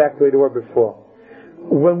things come back the way they were before.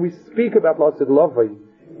 When we speak about Lasid Lavai,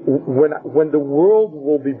 when the world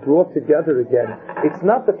will be brought together again, it's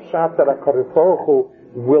not the pshat that HaKadosh Baruch Hu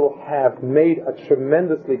will have made a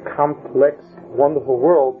tremendously complex, wonderful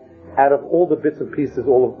world out of all the bits and pieces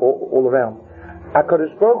all around.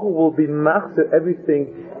 HaKadosh Baruch Hu will be machzir everything,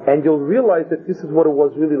 and you'll realize that this is what it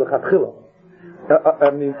was really l'chatchila. The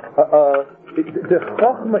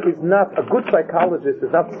chokhmah is not, a good psychologist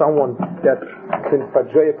is not someone that can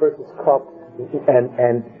fajray a person's cup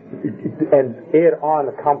and add on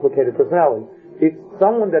a complicated personality. It's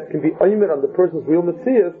someone that can be oimer on the person's real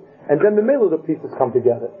metzias, and then the middle of the pieces come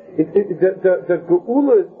together. The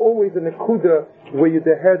geula is always an nekuda where you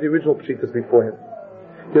heard the original pshitas before him.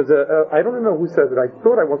 There's I don't remember who said it. I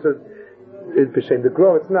thought I once said it's b'shem the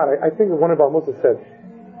grow. It's not. I think one of our Musa said,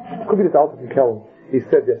 it could be the Alta from Kelm. He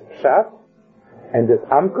said there's pshat, and there's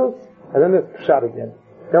amkus, and then there's pshat again.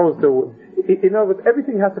 That was in other words,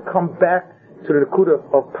 everything has to come back to the nekuda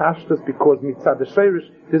of pashtus, because mitzad the sheirish,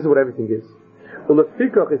 this is what everything is.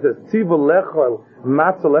 Ulefikach, it says, Tzivu lechol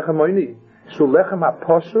matzah lechem oini, shu lechem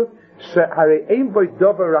ha-poshut, she'harei ein boi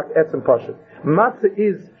dover rak etzem poshut. Matzah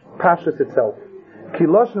is pashtus itself. Ki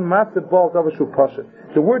loshen matzah bol dover shu poshut.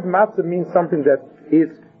 The word matzah means something that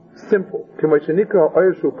is simple. K'mo shenikra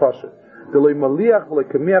ha'oyer shu poshut. The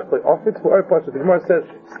Gemara says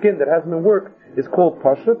skin that hasn't been worked is called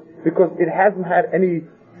pashut because it hasn't had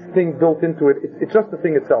anything built into it. It's just the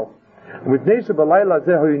thing itself.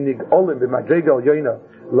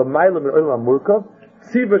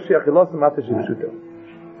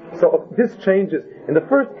 So this changes. In the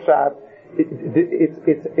first shot,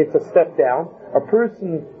 it's a step down. A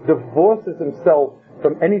person divorces himself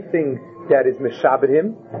from anything that is mishabed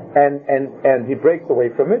him, and he breaks away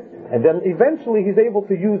from it, and then eventually he's able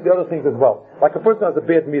to use the other things as well. Like a person has a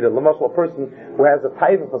bad meter, a person who has a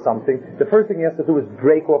taiva for something, the first thing he has to do is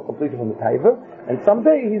break off completely from the taiva, and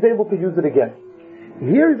someday he's able to use it again.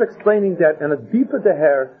 Here he's explaining that in a deeper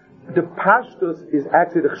deher, the pashtus is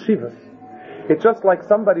actually the chshivas. It's just like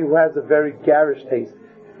somebody who has a very garish taste,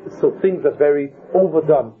 so things are very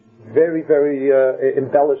overdone, very, very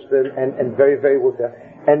embellished and very, very with that.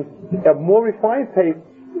 And a more refined taste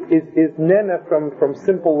is nena from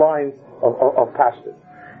simple lines of pashtus.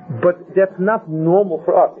 But that's not normal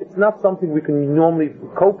for us. It's not something we can normally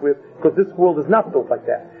cope with because this world is not built like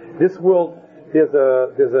that. This world, there was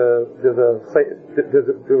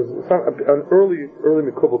an early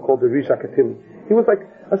Mikubal called the Risha Katili. He was like,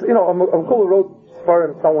 a Mikubal wrote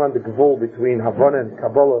Sfarim somewhere on the Gvul between Havana and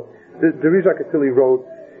Kabbalah. The Risha Katili wrote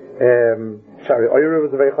Shari Oyre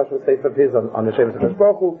was a very chashuv sefer of his on the Shemus HaKadosh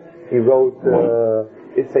Baruch Hu. He wrote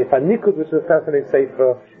Sefer Nikud, which is a fascinating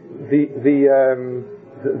sefer. He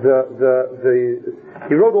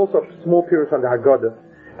wrote also a small pirush on the Haggadah,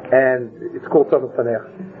 and it's called Tzavos Sanech.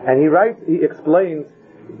 And he explains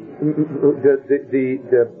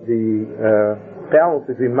the balance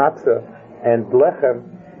between matzah and lechem.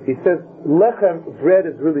 He says lechem, bread,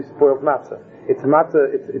 is really spoiled matzah. It's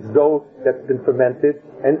matzah, it's dough that's been fermented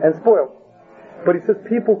and spoiled. But he says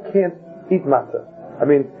people can't eat matzah. I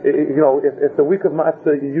mean, if the week of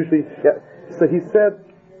matzah, usually. Yeah. So he said,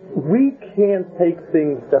 we can't take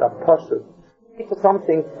things that are pashut for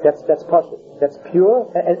something that's pashut, that's pure,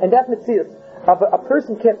 and that's mitzias. A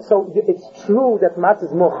person can't. So it's true that matzah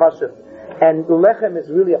is more chashiv, and lechem is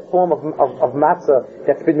really a form of matzah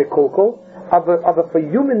that's been mikulkul. For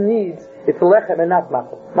human needs, it's lechem and not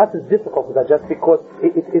matzah. Matzah is difficult to digest because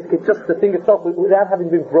it's just the thing itself without having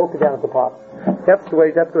been broken down into parts. That's the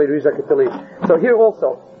way Risha Katili. So here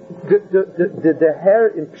also, the hair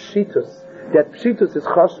in pshitus, that pshitus is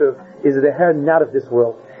chashuv, is the hair not of this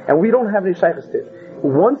world, and we don't have any shaykhs to it.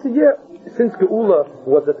 Once a year, since Geula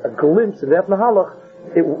was a glimpse in that Mahalach,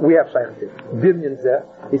 we have shaykhs to it. Binyan zeh,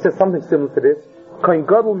 he says something similar to this. Kohen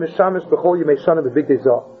Gadol mishamish b'chol yemei shana b'big day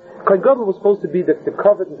zah. Kohen Gadol was supposed to be the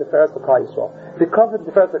covet and the Tiferes L'Klal Yisrael. The covet and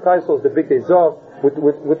the Tiferes L'Klal Yisrael is the big day zah with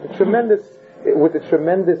the tremendous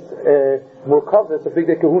murkavness of big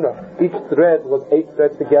day kahuna. Each thread was 8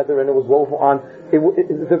 threads together and it was woven on. The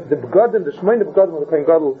begadim, the shmein begadim of the Kohen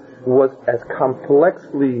Gadol was as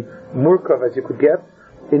complexly murkav as you could get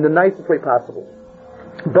in the nicest way possible.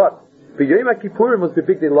 But the Yom Kippurim was the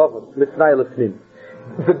big day lavan, lifnai lifnim.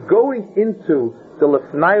 The going into the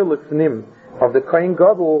lifnai lifnim of the Kohen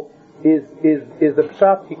Gadol is the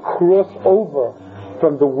pshat. He crossed over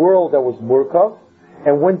from the world that was murkav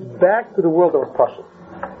and went back to the world that was pashut.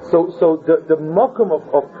 So the makom of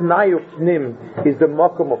pnai ufnim is the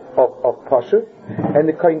makom of pashut, and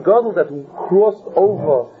the Kohen Gadol that crossed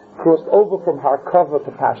over from harkava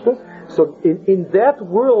to pashtus. So in that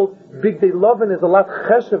world, big day lovin is a lot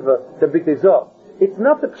chesheva than big day zah. It's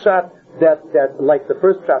not the pshat that like the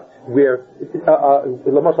first pshat where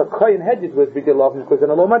Lamashal Kohen Hedjid was big day lovin because in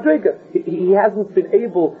a low madrega he hasn't been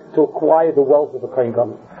able to acquire the wealth of a Kohen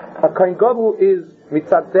Gadol. A Kohen Gadol is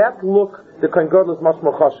mitzad that look. The Kohen Gadol is much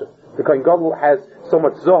more chashiv. The Kohen Gadol has so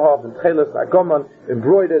much zohav and tcheles and agaman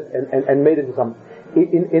embroidered and made into something.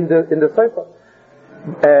 In the sefer,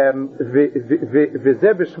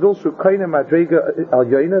 v'zeh b'shvil shu koine madrega al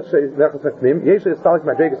yoyna she'izlechas haknim yesh estalik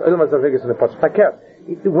madregas olam azarvegas in the pasuk taker.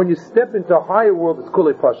 When you step into a higher world, it's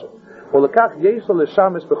kulei pasuk. Olakach yesh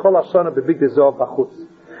l'shamish b'chol hashana b'bigdei zohav b'chutz.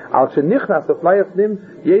 Al shenichnas l'fnai haknim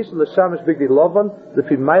yesh l'shamish b'bigdei lovan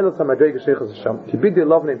l'fi mailas hamadrega sheichas hasham ki bigdei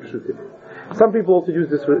lovan ein pshutim. Some people also use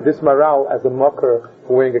this Maharal as a mocker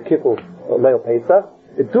for wearing a kittel Leil Pesach.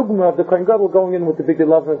 A dugma of the Kohen Gadol going in with the big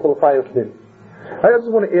love until the fire of him. I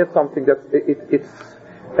just want to add something that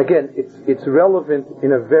it's relevant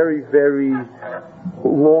in a very, very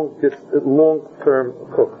long-term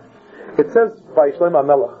cook. It says by Shlomo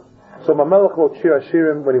HaMelech. So HaMelech wrote Shir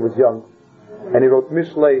HaShirim when he was young, and he wrote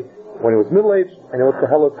Mishlei when he was middle-aged, and he wrote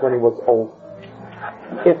Kohelet when he was old.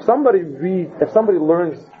 If somebody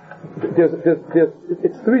learns,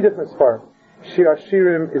 it's 3 different svarim. Shir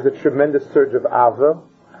HaShirim is a tremendous surge of Ava,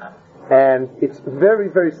 and it's very,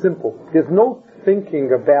 very simple. There's no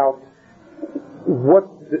thinking about what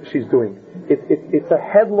she's doing. It's a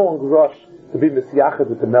headlong rush to be misyached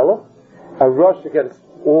with the melech, a rush against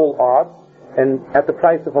all odds, and at the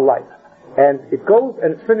price of a life. And it goes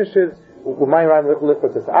and it finishes with my Ryan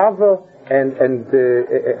Lichlis Ava, and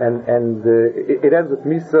it ends with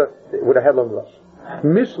Misa with a headlong rush.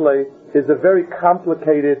 Mishlei is a very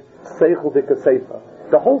complicated Seichel Dika Sefer.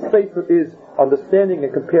 The whole Sefer is understanding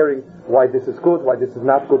and comparing why this is good, why this is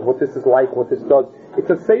not good, what this is like, what this does. It's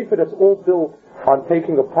a Sefer that's all built on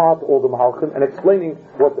taking apart all the Mahalchim and explaining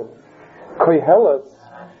what the Koheles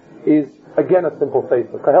is. Again, a simple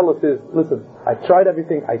Sefer. Koheles is, listen, I've tried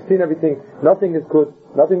everything, I've seen everything, nothing is good,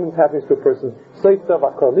 nothing is happening to a person. Sefer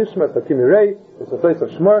v'akol nishma v'kimirei, it's a Sefer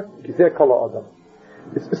shmar, kizeh kol ha'adam.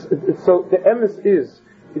 So the emes is,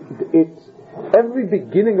 it's every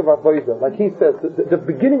beginning of Avodah, like he says, the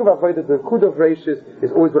beginning of Avodah, the Kud of Reishis,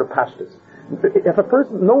 is always with a pashtus. If a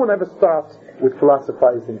person, no one ever starts with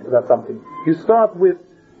philosophizing about something. You start with,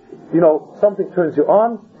 something turns you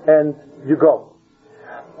on, and you go.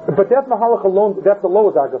 But that mahalach alone, that's the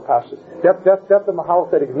lower dag of pashas. That's the mahalach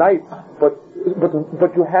that ignites. But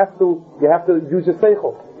you have to use your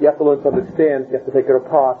seichel. You have to learn to understand. You have to take it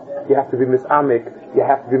apart. You have to be misamik. You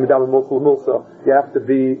have to be medal mulsa. You have to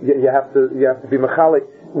be mechalik.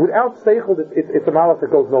 Without seichel, it's a mahalach that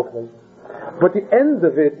goes no place. But the end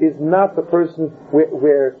of it is not the person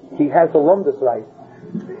where he has the lumdus right.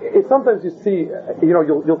 Sometimes you see,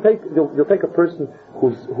 you'll take a person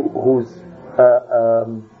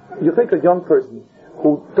you'll take a young person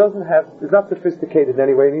who is not sophisticated in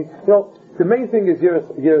any way. And the main thing is Yer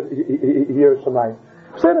Shamayim.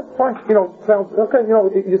 Say that, fine. Sounds okay.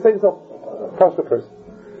 You say to yourself, trust the person.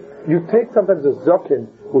 You take sometimes a Zokin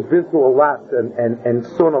who's been through a lot and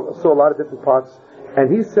saw a lot of different parts, and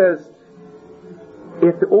he says,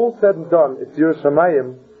 if all said and done, it's Yer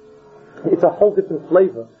Shamayim. It's a whole different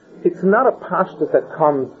flavor. It's not a pashtus that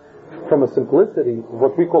comes from a simplicity,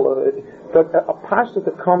 what we call a pashtus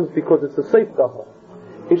that comes because it's a safe davar.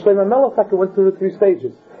 Ishlei Melech went through the 3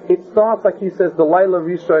 stages. It starts, like he says, the Laila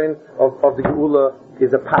Rishon of the Geula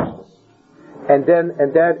is a pashtus, and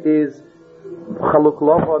that is Chaluk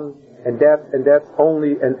Lovon, and that's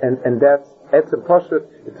only and that's Etzem Pashut.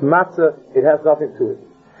 It's matzah. It has nothing to it.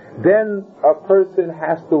 Then a person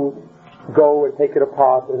has to go and take it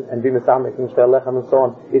apart and be misamek and shvelechem and so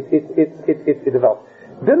on. It develops.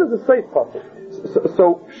 Then there's a safe pasuk.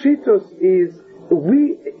 So Shitus is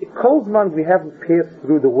Kolzman we haven't passed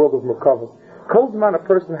through the world of Mekavos. Kolzman a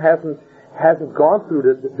person hasn't gone through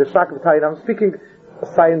the Shak of Tayyid. I'm speaking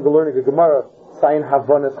Sayin the learning of Gemara, Sayin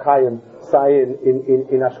Havanas Chayim, Sayin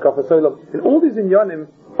in Ashkafa Solam. In all these inyanim,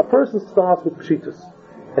 a person starts with Shitus.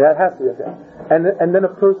 And that has to be okay. And then a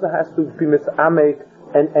person has to be misamek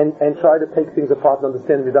and try to take things apart and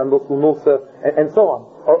understand Vidan Mulsa and so on.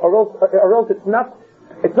 Or else it's not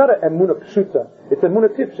a emunah pshuta. It's a emunah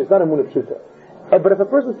tipsh. It's not a emunah pshuta. But if a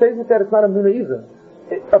person says it that, it's not a emunah either.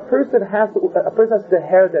 A person has to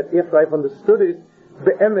hear that if I've understood it,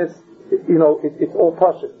 the emes, it's all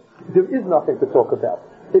pashut. There is nothing to talk about.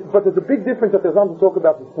 But there's a big difference that there's nothing to talk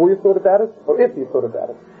about before you thought about it or if you thought about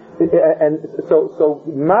it. And so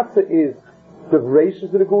matzah is the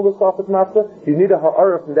ratios of the Gula Safat matzah. You need a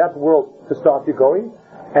ha'ara from that world to start you going,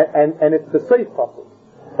 and it's the safe process.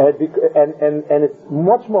 And it's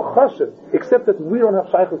much more chashiv, except that we don't have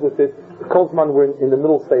shaykhs with it. Kolzman, we're in the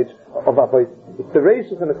middle stage of Avodah. It's the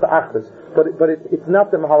ratios and it's the achdas, but it's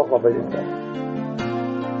not the mahalach Avodah itself.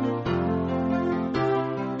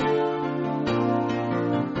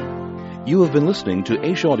 You have been listening to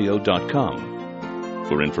aishaudio.com.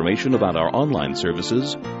 For information about our online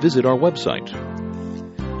services, visit our website.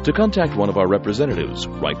 To contact one of our representatives,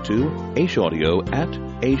 write to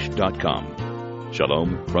aishaudio@aish.com.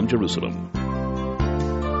 Shalom from Jerusalem.